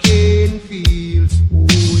down the cane fields. Ooh.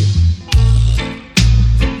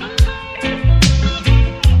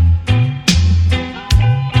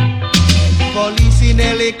 Police in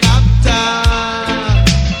helicopter,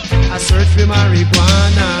 I search for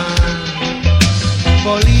marijuana.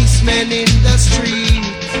 Policemen in the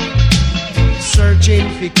streets, searching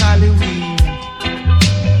for cali weed.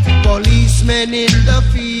 Policemen in the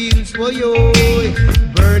fields, boy,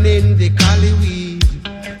 burning the cali weed.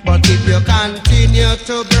 But if you continue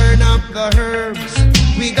to burn up the herbs,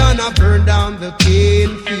 we gonna burn down the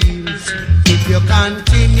cane fields. If you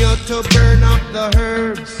continue to burn up the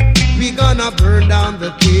herbs, we gonna burn down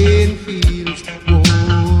the cane fields.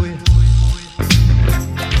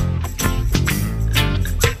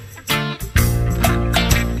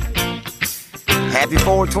 Happy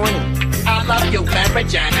 420. I love you, Mary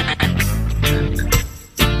Jane.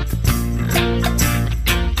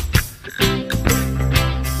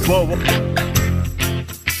 Whoa, whoa.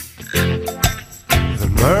 The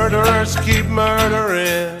murderers keep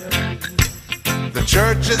murdering, the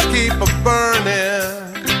churches keep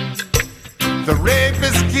a-burning, the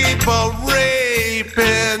rapists keep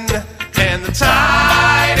a-raping, and the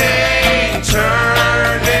tide ain't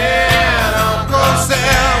turning. Uncle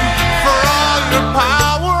Sam, for all your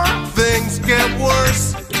power, things get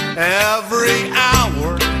worse every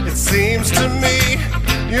hour. It seems to me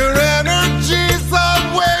your energy's all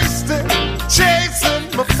wasted, chasing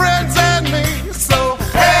my friends and me. So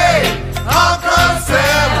hey, Uncle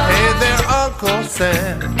Sam, hey there, Uncle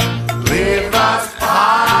Sam, leave us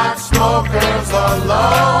pot smokers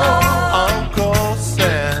alone. Uncle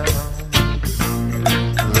Sam,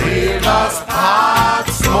 leave us pot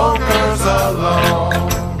smokers alone.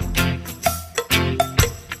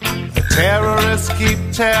 The terrorists keep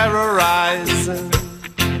terrorizing,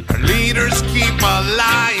 our leaders keep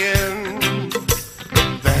a-lying,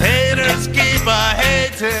 the haters keep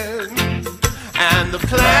a-hating, and the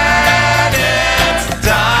planet's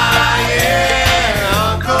dying.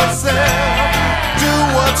 Uncle Sam, do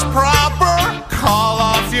what's proper, call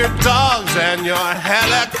off your dogs and your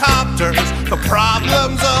helicopters. The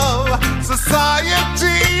problems of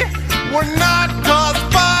society were not caused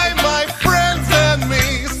by my friends and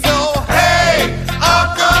me. So hey,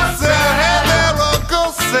 Uncle Sam, hey there,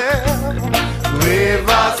 Uncle Sam, leave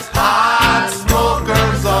us pot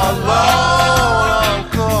smokers alone.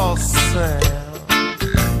 Uncle Sam,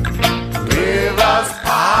 leave us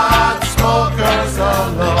pot smokers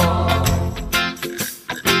alone.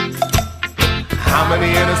 How many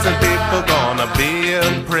innocent people gonna be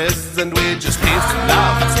imprisoned? We just peace and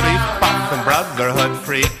love and sleep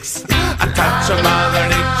So Mother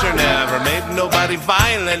Nature never made nobody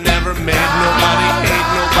violent, never made nobody hate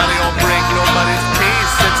nobody or break nobody's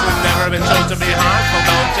peace. It's never been shown to be harmful.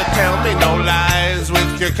 Don't you tell me no lies with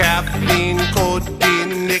your caffeine,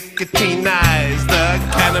 codeine, nicotine eyes. The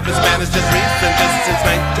cannabis ban is just recent, just since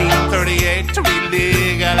 1938. To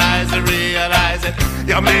realize it,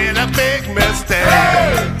 you made a big mistake.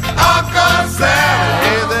 Hey, Uncle Sam!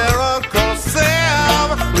 Hey there, Uncle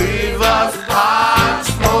Sam! Leave us pot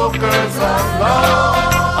smokers alone.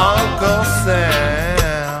 Uncle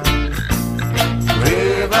Sam,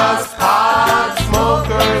 leave us pot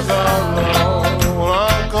smokers alone.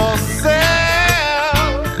 Uncle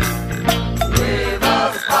Sam, leave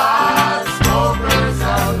us pot smokers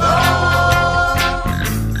alone.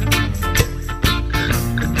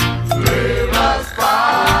 Leave us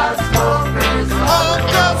pot smokers alone.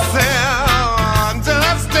 Uncle Sam,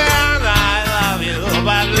 understand I love you,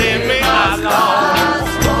 but leave me alone.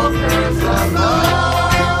 Smokers alone.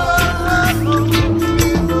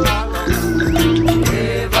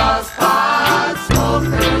 Leave us pot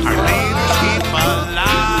smokers alone. Our leaders keep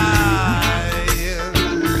alive.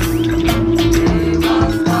 Leave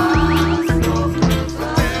us pot smokers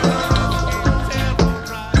alone.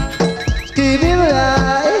 Keep it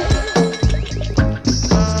alive.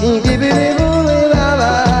 Keep it alive.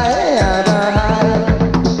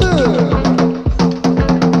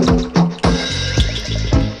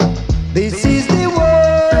 This is the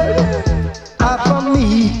word of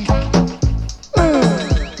me.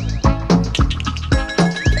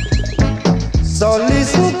 So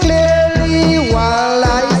listen clearly while I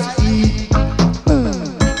speak.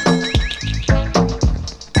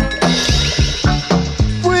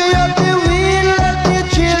 Free up the will that the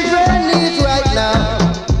children need right now.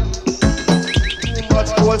 Too much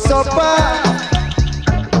cold supper.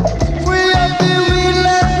 Free up the will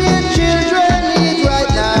that the children need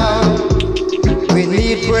right now. We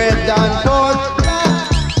need bread and butter.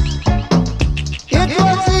 It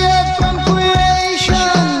was here from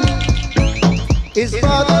creation. It's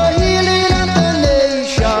for the healing of the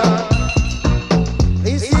nation.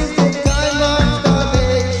 This is the time of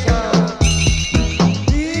salvation.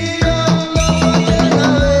 Freedom of a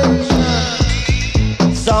generation.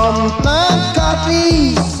 Some plant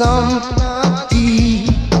coffee, some plant tea.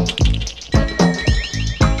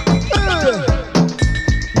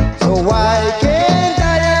 So why can't I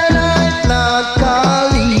and I plant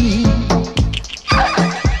collie?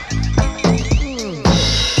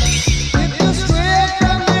 If you stray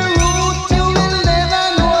from the root, you will never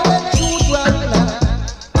know the truth right now.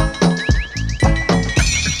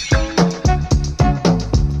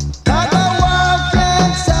 That a war can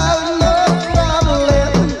solve no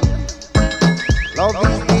problem. Love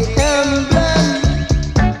is the emblem.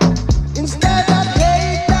 Instead of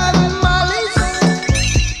hate and malice,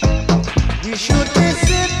 we should be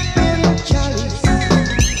sipping chalice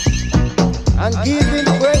and giving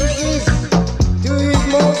praises to His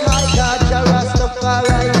Most High God, Jah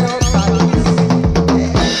Rastafari, no palace.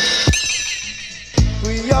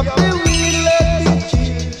 Free up the will of the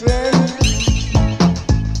children.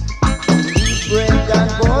 We need bread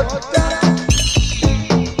and butter.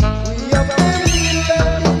 Free up the will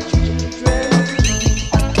of the children.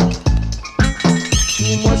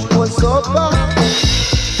 Too much for supper.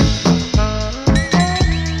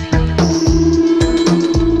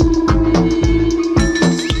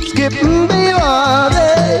 Skipping beyond it.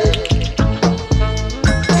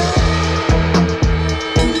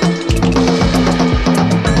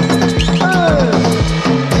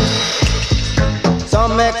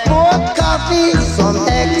 Some export coffee, some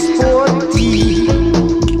export tea.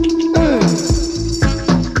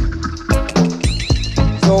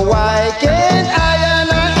 So why can't I and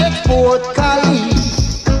I export Cali?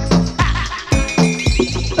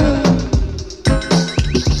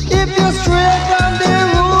 If you stray from the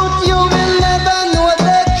root, you will never know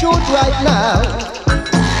the truth right now.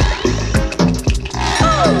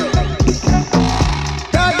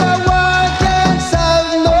 Cause the war can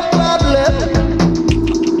solve no problem.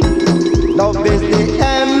 Love is the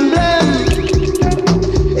emblem.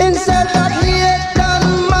 Instead of hate and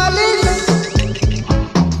malice,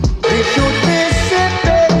 we should be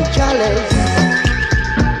sipping chalice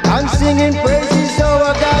and singing praises to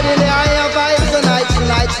our God in the eye of eyes and nights and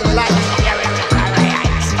nights and lights.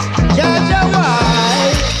 Jaja, why?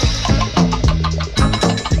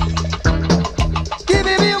 Give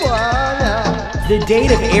me one. The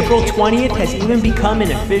date of April 20th has even become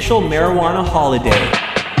an official marijuana holiday.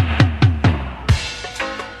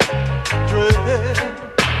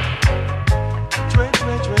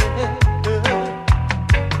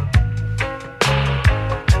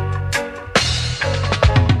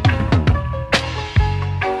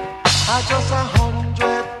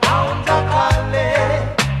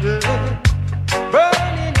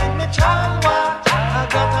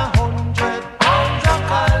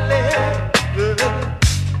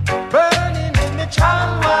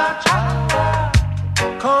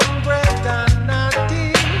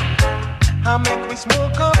 I make we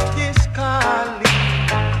smoke up this Cali,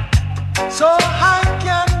 so I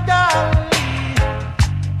can dally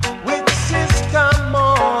with Sister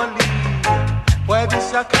Molly. Why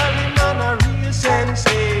this a Cali man a real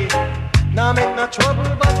sensei? Now make no trouble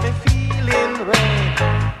but me feeling red.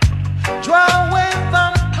 Draw away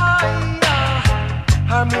vampire,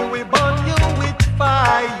 I mean we burn you with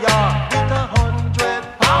fire, with 100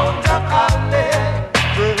 pounds of Cali.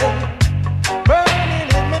 Burning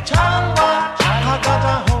in me chalwa, I got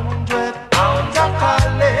 100 pounds of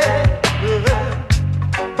Cali.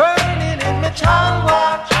 Burning in me chalwa,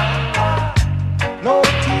 no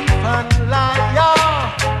thief and liar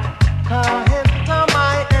can enter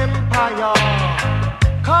my empire.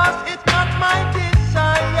 Cause it's not my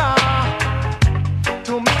desire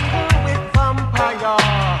to mingle with vampire.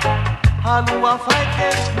 All who a fight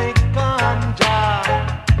against me ganja,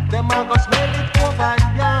 them a go smell it over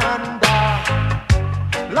yonder.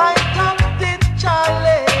 Light up the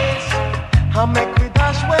chalice, I make we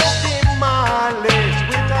dash with the malice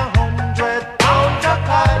with 100 pounds of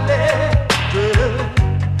Cali.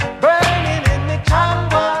 Burning in the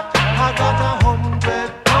chalwa, I got 100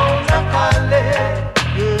 pounds of Cali.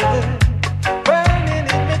 Burning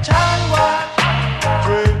in the chalwa.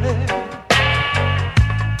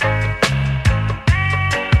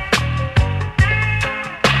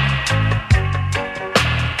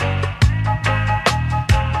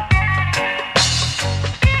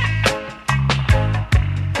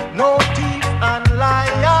 No thief and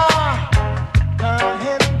liar can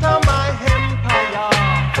enter my empire.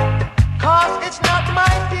 Cause it's not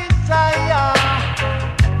my desire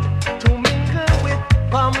to mingle with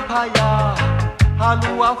vampire. All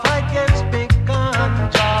who a fight against big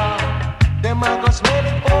ganja, them a go smell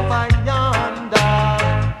it over yonder.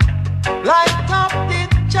 Light up the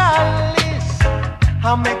chalice, I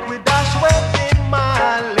make we dash with the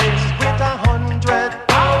malice with 100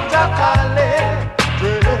 pounds of Cali.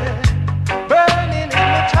 Burning in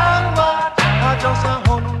the chalwa, just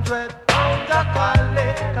 100 pounds of Cali,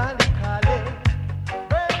 Cali, Cali.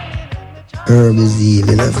 Herb is the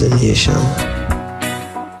healing of the nation.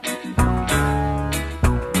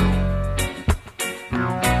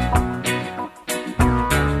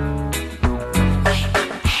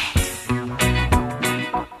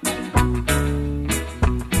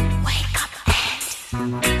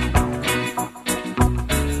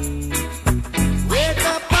 Wake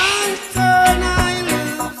up and turn I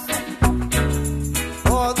loose,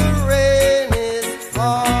 for the rain is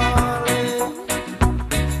falling.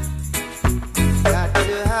 Got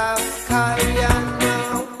to have cayenne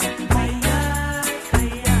now.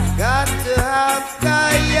 Got to have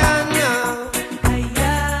cayenne now.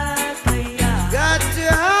 Got to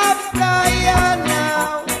have cayenne now.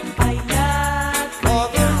 For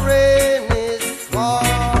the rain is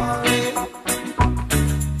falling.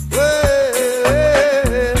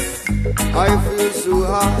 Well, I feel so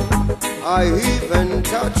high, I even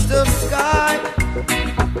touch the sky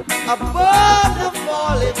above the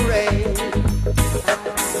falling rain.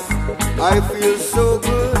 I feel so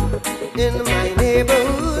good in my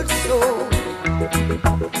neighborhood, so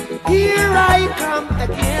here I come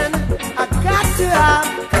again. I got to have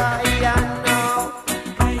cayenne now.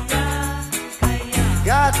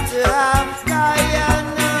 Got to have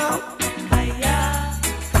cayenne now.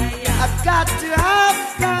 I got to have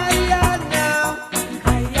cayenne now.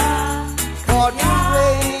 For the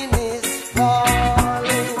rain is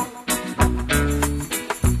falling.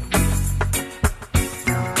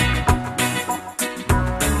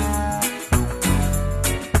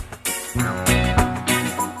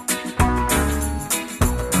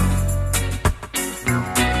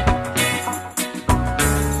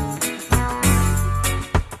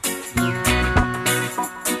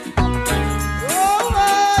 Oh,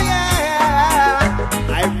 yeah.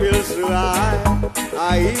 I feel so high, I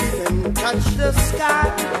even touch the sky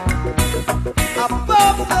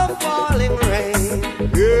above the falling rain.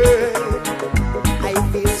 Yeah. I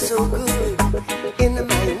feel so good in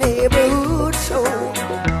my neighborhood, so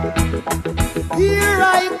here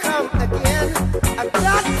I come again. I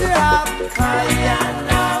got to have cayenne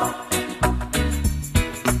now.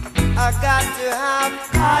 I got to have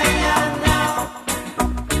cayenne now.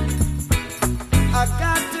 I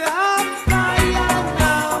got to have cayenne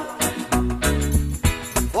now.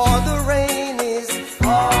 For the rain is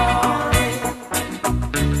falling.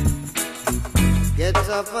 Get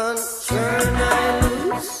up and turn I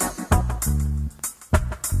loose.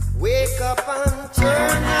 Wake up and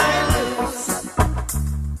turn I loose.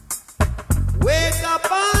 Wake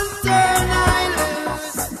up and turn I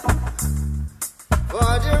loose.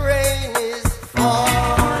 For the rain is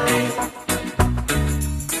falling.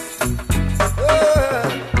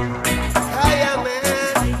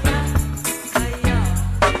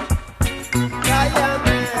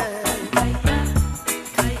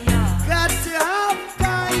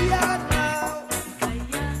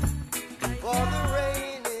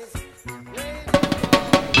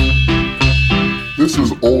 This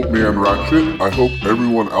is Old Man Ratchet. I hope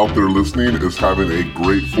everyone out there listening is having a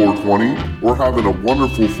great 420. We're having a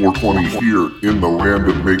wonderful 420 here in the land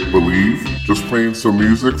of make-believe. Just playing some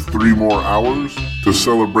music, 3 more hours to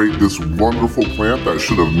celebrate this wonderful plant that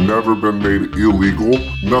should have never been made illegal.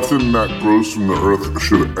 Nothing that grows from the earth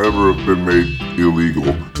should ever have been made illegal.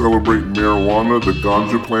 Celebrate marijuana, the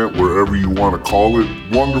ganja plant, wherever you want to call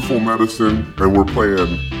it. Wonderful medicine, and we're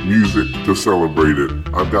playing music to celebrate it.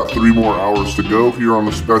 I've got 3 more hours to go here on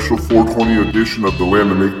the special 420 edition of the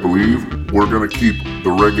Land of Make Believe. We're going to keep the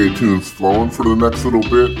reggae tunes flowing for the next little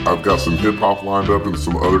bit. I've got some hip-hop lined up and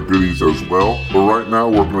some other goodies as well. But right now,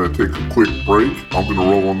 we're going to take a quick break. I'm going to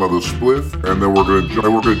roll another spliff, and then we're going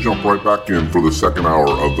to jump right back in for the second hour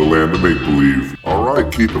of the Land of Make Believe. All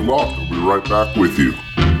right, keep it locked. I'll be right back with you.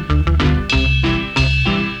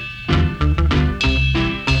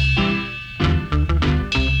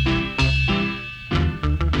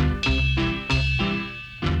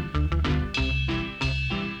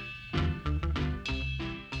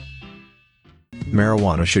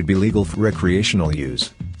 Marijuana should be legal for recreational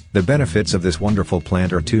use. The benefits of this wonderful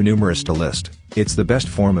plant are too numerous to list. It's the best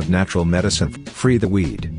form of natural medicine. Free the weed.